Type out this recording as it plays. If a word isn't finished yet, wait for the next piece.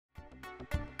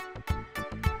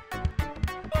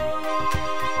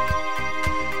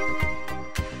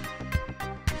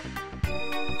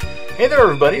Hey there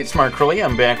everybody, it's Mark Curley.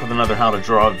 I'm back with another How to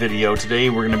Draw video. Today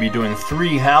we're going to be doing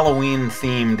 3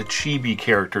 Halloween-themed chibi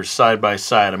characters side by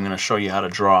side. I'm going to show you how to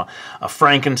draw a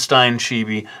Frankenstein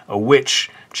chibi, a witch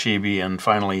chibi, and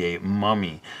finally a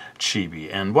mummy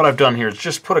chibi. And what I've done here is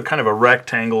just put a kind of a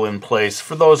rectangle in place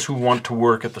for those who want to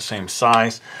work at the same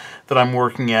size that I'm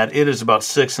working at. It is about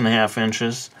 6.5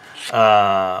 inches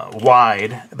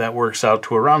wide. That works out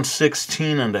to around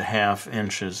 16.5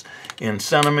 inches in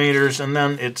centimeters, and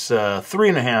then it's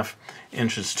 3.5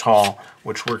 inches tall,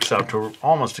 which works out to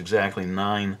almost exactly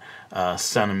 9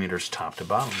 centimeters top to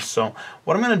bottom. So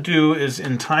what I'm going to do is,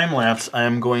 in time lapse, I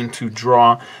am going to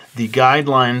draw the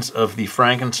guidelines of the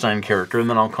Frankenstein character, and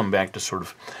then I'll come back to sort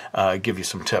of give you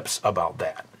some tips about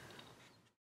that.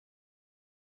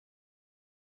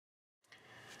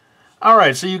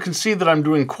 Alright, so you can see that I'm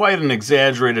doing quite an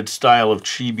exaggerated style of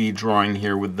chibi drawing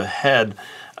here, with the head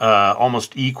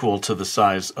almost equal to the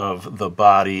size of the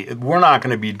body. We're not going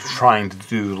to be trying to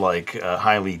do like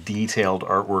highly detailed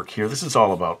artwork here. This is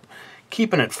all about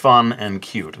keeping it fun and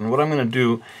cute. And what I'm going to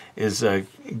do is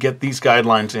get these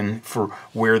guidelines in for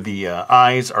where the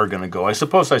eyes are going to go. I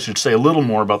suppose I should say a little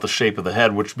more about the shape of the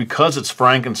head, which, because it's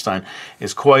Frankenstein,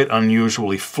 is quite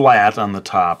unusually flat on the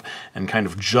top and kind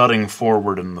of jutting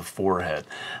forward in the forehead.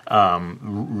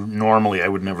 Normally I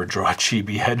would never draw a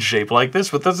chibi head shape like this,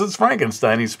 but this is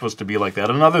Frankenstein. He's supposed to be like that.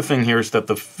 Another thing here is that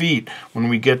the feet, when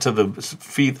we get to the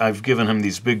feet, I've given him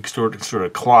these big sort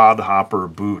of clodhopper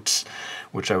boots,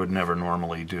 which I would never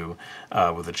normally do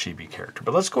with a chibi character.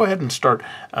 But let's go ahead and start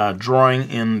drawing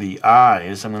in the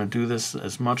eyes. I'm going to do this,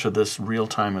 as much of this real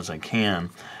time as I can.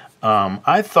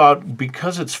 I thought,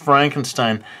 because it's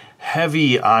Frankenstein,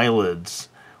 heavy eyelids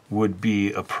would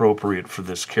be appropriate for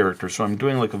this character. So I'm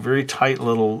doing like a very tight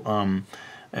little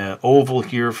oval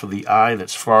here for the eye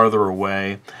that's farther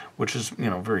away, which is, you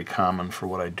know, very common for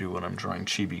what I do when I'm drawing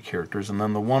chibi characters. And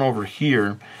then the one over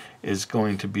here is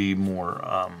going to be more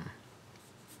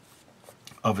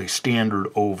of a standard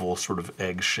oval sort of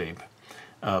egg shape.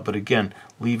 But again,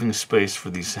 leaving space for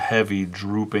these heavy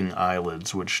drooping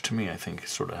eyelids, which to me I think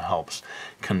sort of helps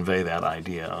convey that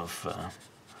idea of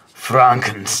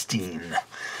Frankenstein.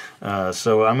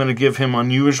 So I'm going to give him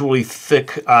unusually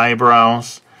thick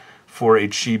eyebrows for a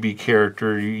chibi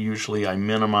character. Usually I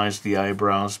minimize the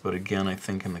eyebrows, but again, I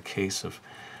think in the case of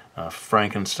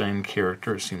Frankenstein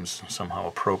character, it seems somehow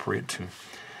appropriate to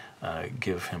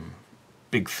give him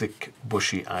big, thick,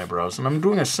 bushy eyebrows. And I'm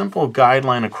doing a simple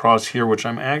guideline across here, which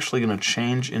I'm actually going to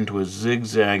change into a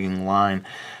zigzagging line.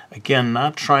 Again,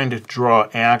 not trying to draw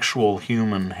actual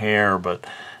human hair, but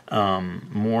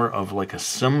more of like a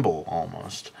symbol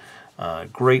almost.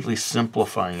 Greatly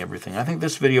simplifying everything. I think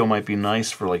this video might be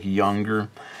nice for like younger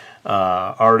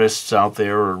artists out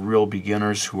there, or real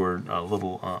beginners who are a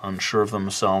little unsure of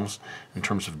themselves in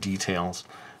terms of details.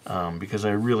 Because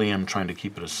I really am trying to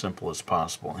keep it as simple as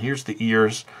possible. Here's the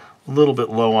ears, a little bit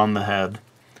low on the head,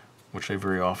 which I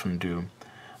very often do.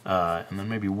 And then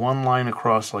maybe one line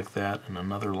across like that, and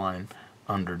another line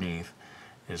underneath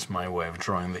is my way of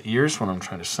drawing the ears when I'm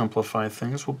trying to simplify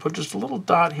things. We'll put just a little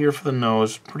dot here for the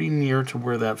nose, pretty near to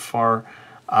where that far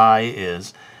eye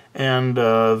is. And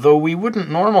though we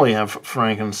wouldn't normally have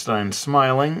Frankenstein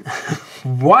smiling,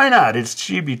 why not? It's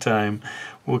chibi time.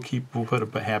 We'll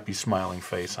put a happy smiling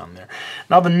face on there.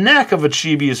 Now, the neck of a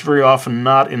chibi is very often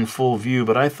not in full view,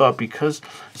 but I thought, because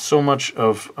so much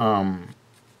of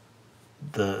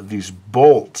these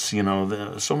bolts, you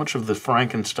know, so much of the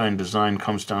Frankenstein design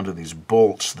comes down to these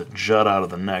bolts that jut out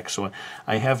of the neck. So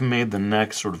I have made the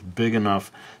neck sort of big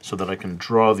enough so that I can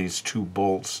draw these 2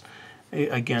 bolts,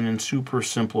 again, in super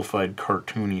simplified,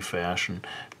 cartoony fashion,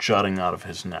 jutting out of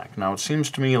his neck. Now, it seems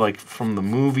to me like from the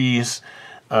movies,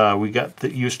 we got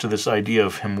used to this idea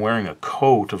of him wearing a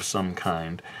coat of some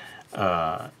kind,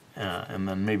 and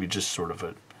then maybe just sort of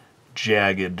a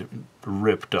jagged,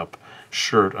 ripped-up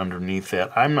shirt underneath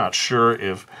that. I'm not sure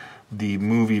if the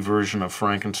movie version of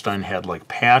Frankenstein had like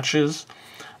patches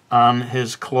on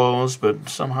his clothes, but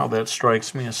somehow that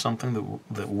strikes me as something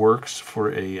that works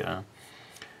for a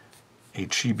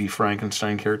chibi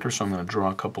Frankenstein character. So I'm going to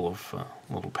draw a couple of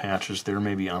little patches there,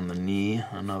 maybe on the knee,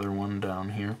 another one down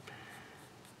here.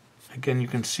 Again, you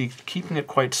can see keeping it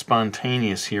quite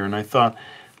spontaneous here, and I thought,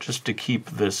 just to keep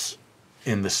this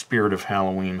in the spirit of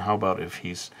Halloween, how about if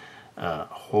he's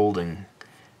holding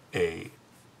a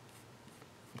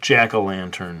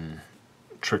jack-o'-lantern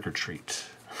trick-or-treat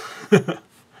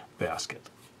basket,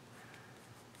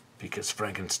 because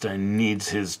Frankenstein needs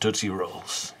his Tootsie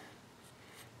Rolls.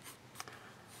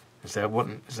 Is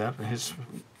that his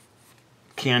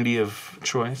candy of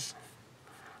choice?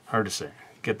 Hard to say.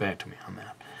 Get back to me on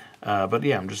that. But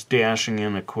yeah, I'm just dashing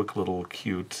in a quick little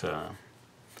cute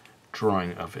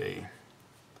drawing of a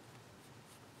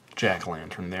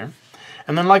jack-o'-lantern there.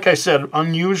 And then, like I said,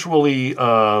 unusually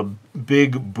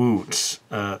big boots.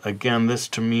 Again, this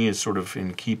to me is sort of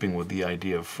in keeping with the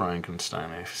idea of Frankenstein.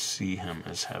 I see him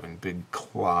as having big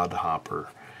clodhopper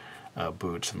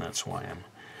boots, and that's why I'm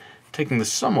taking the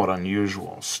somewhat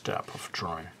unusual step of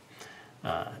drawing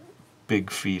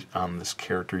big feet on this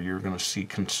character. You're going to see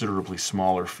considerably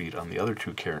smaller feet on the other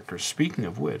two characters. Speaking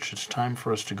of which, it's time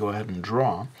for us to go ahead and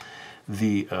draw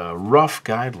the rough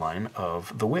guideline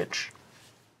of the witch.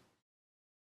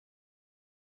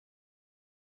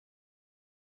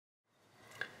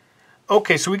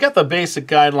 Okay, so we got the basic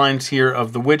guidelines here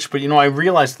of the witch, but I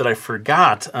realized that I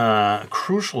forgot a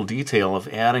crucial detail of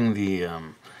adding the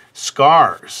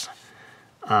scars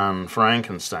on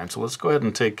Frankenstein. So let's go ahead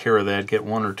and take care of that, get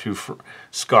one or two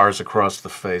scars across the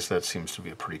face. That seems to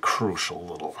be a pretty crucial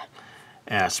little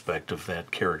aspect of that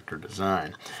character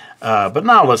design. But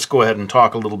now let's go ahead and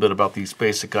talk a little bit about these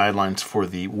basic guidelines for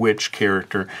the witch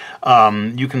character.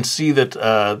 You can see that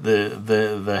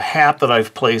the hat that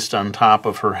I've placed on top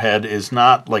of her head is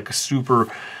not like a super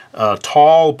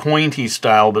tall, pointy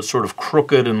style, but sort of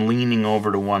crooked and leaning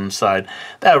over to one side.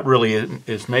 That really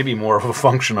is maybe more of a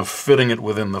function of fitting it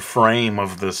within the frame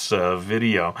of this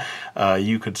video.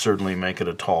 You could certainly make it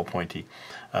a tall, pointy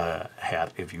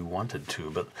hat if you wanted to.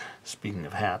 But speaking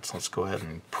of hats, let's go ahead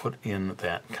and put in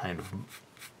that kind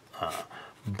of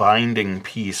binding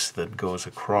piece that goes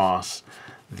across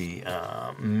the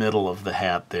middle of the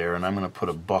hat there. And I'm going to put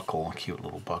a buckle, a cute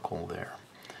little buckle there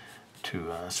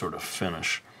to sort of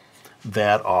finish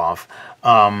that off.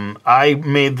 I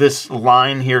made this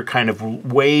line here kind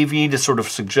of wavy to sort of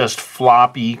suggest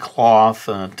floppy cloth.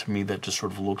 To me, that just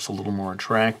sort of looks a little more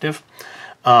attractive.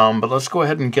 But let's go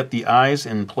ahead and get the eyes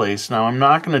in place. Now, I'm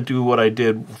not going to do what I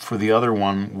did for the other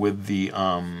one with the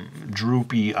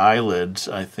droopy eyelids.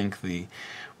 I think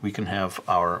we can have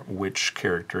our witch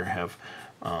character have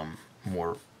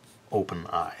more open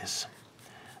eyes.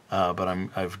 But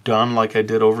I've done like I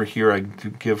did over here. I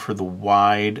give her the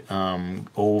wide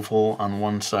oval on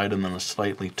one side and then a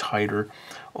slightly tighter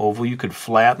oval. You could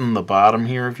flatten the bottom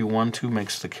here if you want to.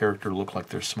 Makes the character look like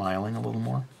they're smiling a little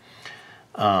more.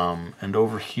 And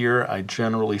over here I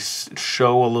generally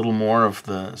show a little more of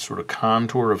the sort of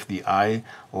contour of the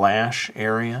eyelash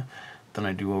area than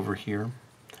I do over here,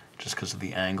 just because of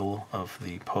the angle of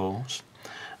the pose.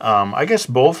 I guess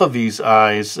both of these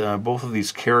eyes, both of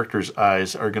these characters'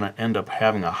 eyes are going to end up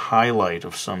having a highlight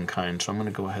of some kind, so I'm going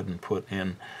to go ahead and put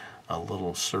in a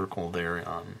little circle there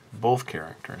on both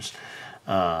characters.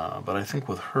 But I think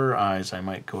with her eyes I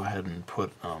might go ahead and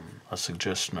put a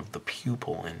suggestion of the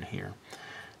pupil in here.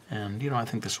 And, I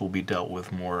think this will be dealt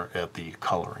with more at the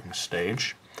coloring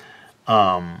stage.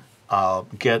 I'll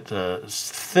get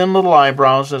thin little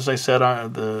eyebrows, as I said.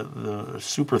 The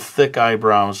super thick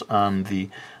eyebrows on the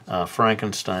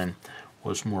Frankenstein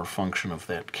was more a function of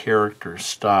that character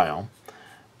style,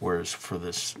 whereas for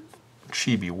this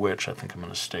chibi witch, I think I'm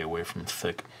going to stay away from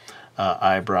thick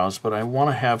eyebrows. But I want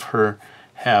to have her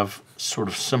have sort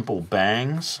of simple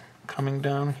bangs coming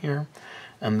down here,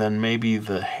 and then maybe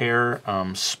the hair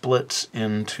splits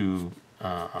into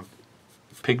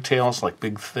pigtails, like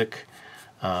big thick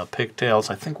pigtails.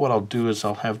 I think what I'll do is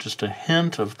I'll have just a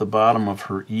hint of the bottom of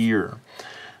her ear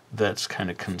that's kind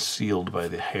of concealed by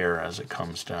the hair as it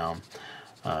comes down.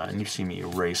 And you see me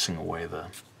erasing away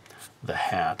the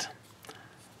hat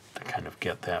to kind of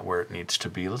get that where it needs to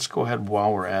be. Let's go ahead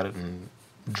while we're at it and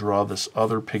draw this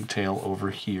other pigtail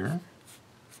over here.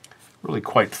 Really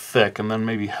quite thick, and then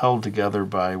maybe held together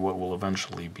by what will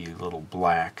eventually be little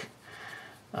black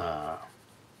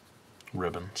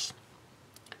ribbons.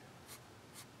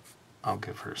 I'll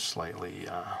give her slightly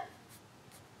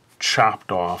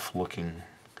chopped off looking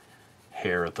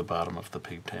hair at the bottom of the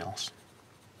pigtails.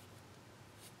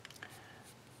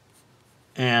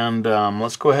 And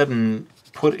let's go ahead and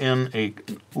put in a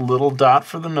little dot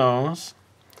for the nose.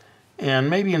 And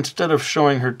maybe instead of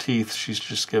showing her teeth, she's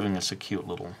just giving us a cute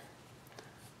little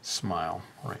smile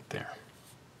right there.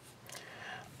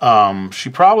 She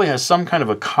probably has some kind of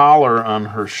a collar on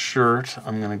her shirt.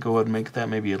 I'm going to go ahead and make that.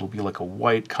 Maybe it'll be like a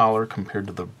white collar compared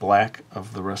to the black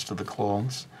of the rest of the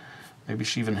clothes. Maybe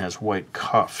she even has white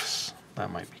cuffs.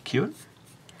 That might be cute.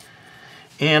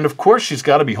 And of course she's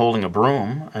got to be holding a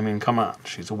broom. I mean, come on,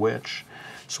 she's a witch.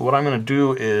 So what I'm going to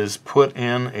do is put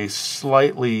in a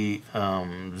slightly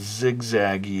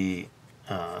zigzaggy,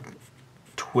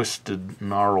 twisted,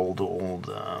 gnarled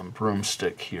old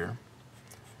broomstick here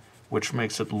which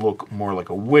makes it look more like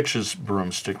a witch's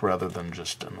broomstick rather than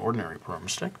just an ordinary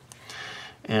broomstick.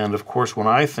 And of course, when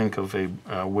I think of a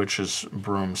witch's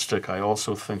broomstick, I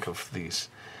also think of these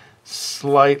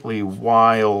slightly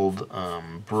wild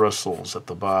bristles at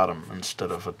the bottom instead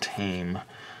of a tame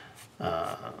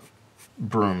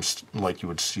broom like you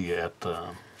would see at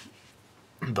the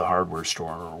hardware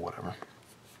store or whatever.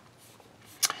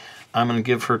 I'm going to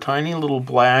give her tiny little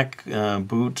black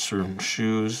boots or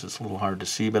shoes. It's a little hard to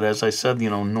see, but as I said,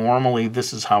 normally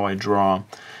this is how I draw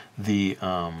the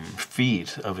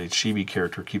feet of a chibi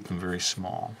character, keep them very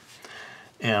small.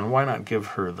 And why not give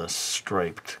her the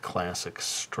classic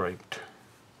striped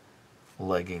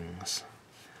leggings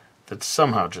that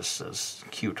somehow just says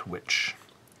cute witch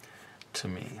to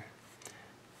me.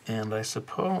 And I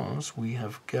suppose we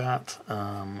have got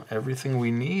everything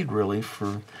we need really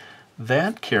for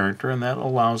that character, and that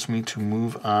allows me to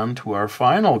move on to our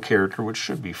final character, which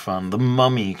should be fun, the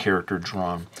mummy character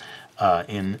drawn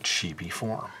in chibi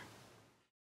form.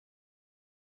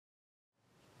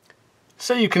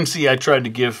 So you can see I tried to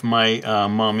give my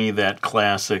mummy that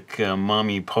classic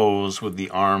mummy pose with the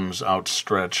arms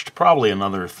outstretched. Probably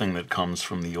another thing that comes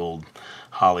from the old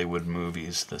Hollywood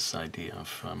movies, this idea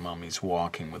of mummies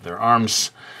walking with their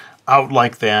arms out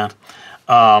like that.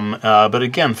 But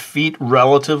again, feet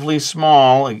relatively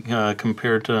small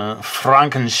compared to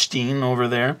Frankenstein over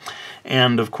there.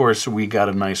 And of course, we got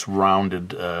a nice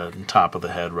rounded top of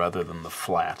the head rather than the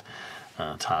flat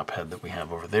top head that we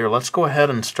have over there. Let's go ahead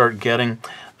and start getting,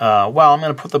 I'm going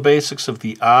to put the basics of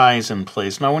the eyes in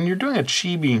place. Now, when you're doing a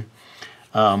chibi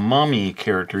mummy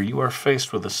character, you are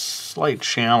faced with a slight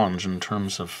challenge in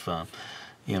terms of,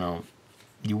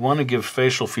 you want to give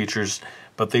facial features,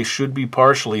 but they should be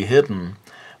partially hidden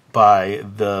by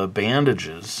the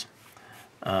bandages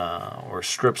or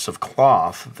strips of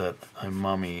cloth that a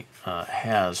mummy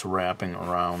has wrapping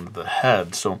around the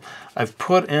head. So I've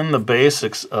put in the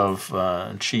basics of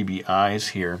chibi eyes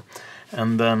here,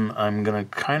 and then I'm going to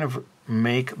kind of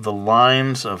make the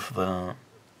lines of the,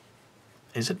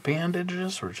 is it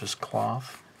bandages or just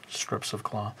cloth, strips of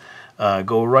cloth,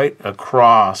 go right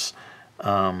across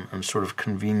and sort of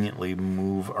conveniently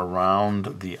move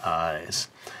around the eyes.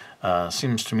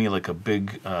 Seems to me like a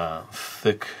big,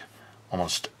 thick,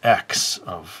 almost X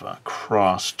of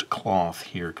crossed cloth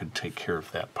here could take care of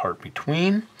that part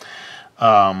between.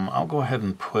 I'll go ahead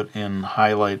and put in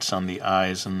highlights on the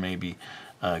eyes and maybe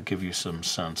give you some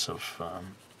sense of,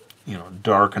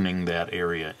 darkening that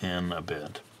area in a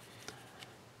bit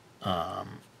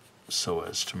so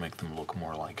as to make them look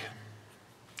more like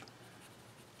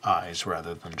eyes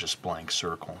rather than just blank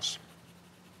circles.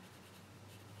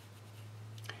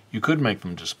 You could make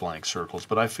them just blank circles,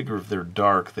 but I figure if they're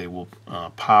dark, they will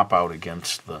pop out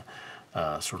against the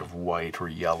sort of white or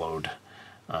yellowed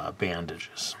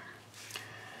bandages.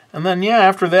 And then,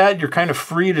 after that, you're kind of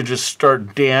free to just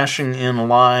start dashing in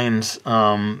lines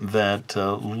that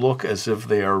look as if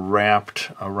they are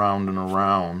wrapped around and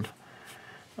around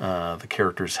the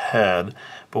character's head.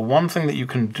 But one thing that you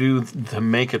can do to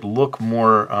make it look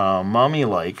more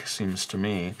mummy-like, seems to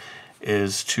me,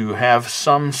 is to have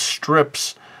some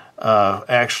strips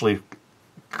actually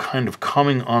kind of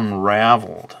coming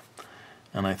unraveled.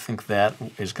 And I think that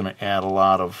is going to add a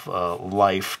lot of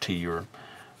life to your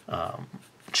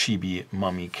chibi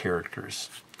mummy character's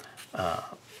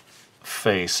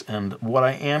face. And what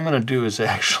I am going to do is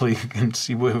actually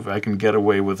see if I can get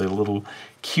away with a little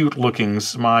cute looking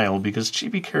smile, because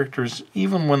chibi characters,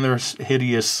 even when they're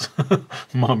hideous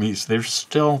mummies, they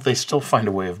still find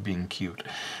a way of being cute.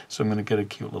 So I'm going to get a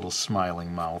cute little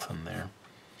smiling mouth in there.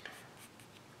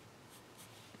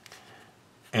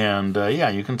 And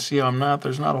you can see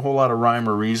there's not a whole lot of rhyme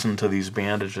or reason to these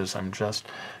bandages. I'm just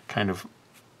kind of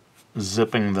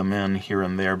zipping them in here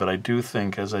and there. But I do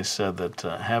think, as I said, that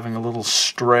having a little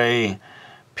stray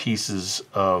pieces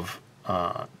of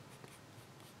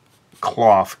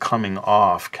cloth coming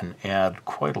off can add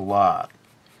quite a lot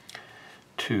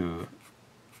to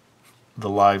the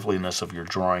liveliness of your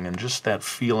drawing, and just that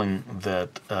feeling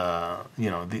that,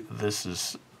 this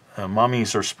is,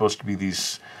 mummies are supposed to be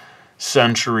these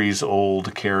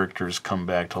centuries-old characters come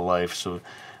back to life, so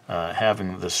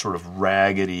having this sort of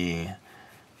raggedy,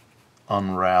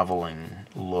 unraveling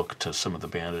look to some of the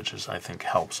bandages, I think,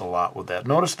 helps a lot with that.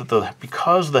 Notice that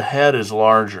because the head is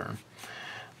larger,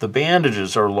 the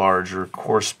bandages are larger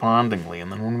correspondingly,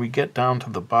 and then when we get down to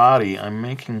the body, I'm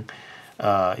making,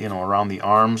 around the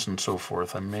arms and so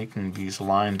forth, I'm making these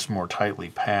lines more tightly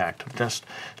packed,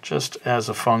 just as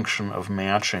a function of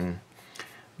matching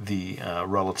the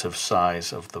relative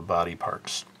size of the body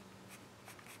parts.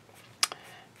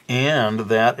 And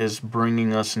that is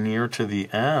bringing us near to the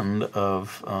end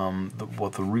of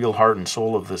what the real heart and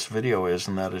soul of this video is,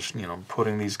 and that is,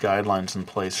 putting these guidelines in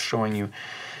place, showing you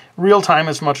real time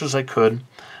as much as I could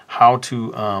how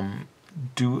to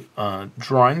do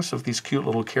drawings of these cute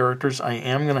little characters. I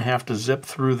am going to have to zip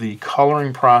through the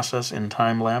coloring process in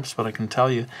time-lapse, but I can tell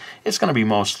you it's going to be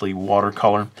mostly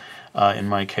watercolor in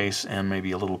my case, and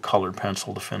maybe a little colored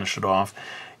pencil to finish it off.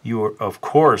 You, of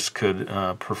course, could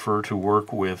prefer to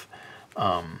work with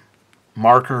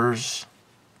markers,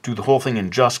 do the whole thing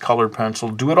in just colored pencil,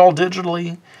 do it all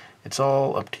digitally. It's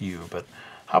all up to you. But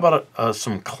how about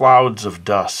some clouds of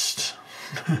dust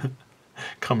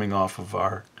coming off of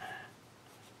our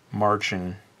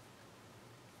marching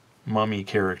mummy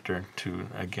character to,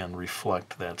 again,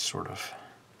 reflect that sort of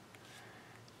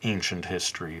ancient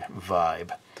history vibe.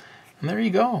 And there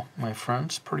you go, my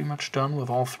friends. Pretty much done with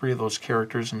all three of those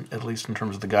characters, and at least in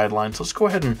terms of the guidelines. Let's go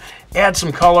ahead and add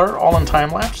some color, all in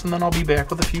time-lapse, and then I'll be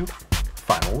back with a few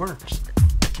final words.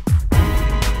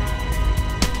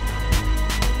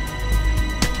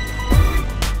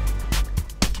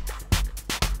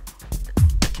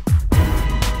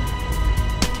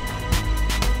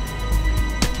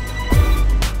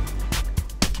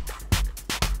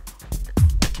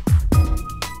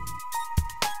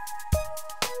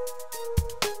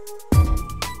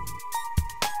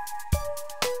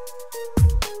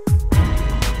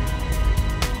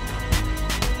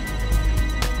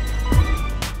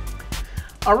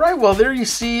 All right, well, there you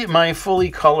see my fully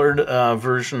colored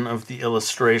version of the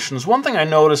illustrations. One thing I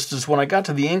noticed is when I got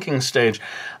to the inking stage,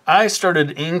 I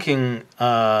started inking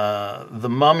the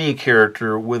mummy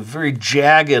character with very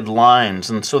jagged lines,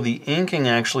 and so the inking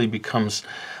actually becomes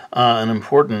an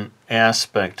important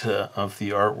aspect of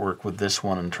the artwork with this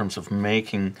one in terms of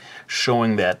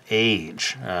showing that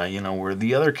age. Where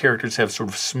the other characters have sort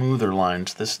of smoother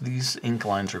lines, these ink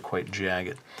lines are quite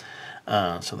jagged.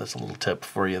 So that's a little tip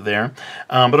for you there.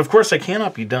 But of course I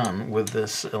cannot be done with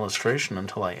this illustration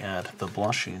until I add the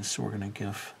blushies. So we're going to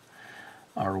give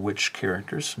our witch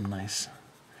characters some nice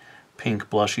pink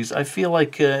blushies. I feel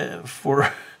like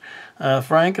for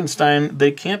Frankenstein,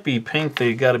 they can't be pink,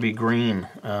 they got to be green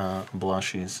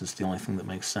blushies. It's the only thing that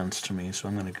makes sense to me. So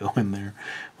I'm going to go in there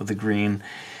with the green.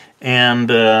 And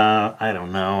I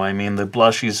don't know, I mean, the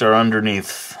blushies are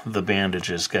underneath the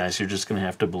bandages, guys. You're just going to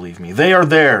have to believe me. They are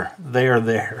there. They are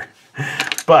there.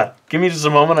 But give me just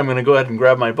a moment. I'm going to go ahead and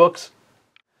grab my books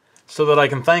so that I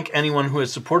can thank anyone who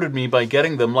has supported me by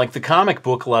getting them, like the comic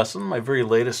book lesson, my very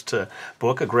latest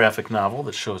book, a graphic novel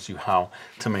that shows you how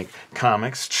to make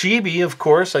comics. Chibi, of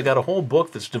course. I got a whole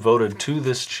book that's devoted to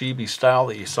this Chibi style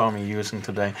that you saw me using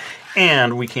today.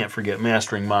 And we can't forget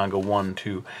Mastering Manga 1,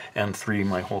 2, and 3,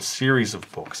 my whole series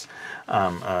of books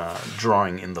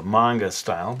drawing in the manga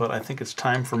style. But I think it's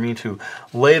time for me to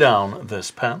lay down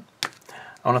this pen.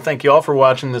 I want to thank you all for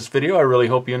watching this video. I really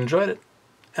hope you enjoyed it.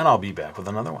 And I'll be back with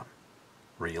another one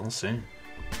real soon.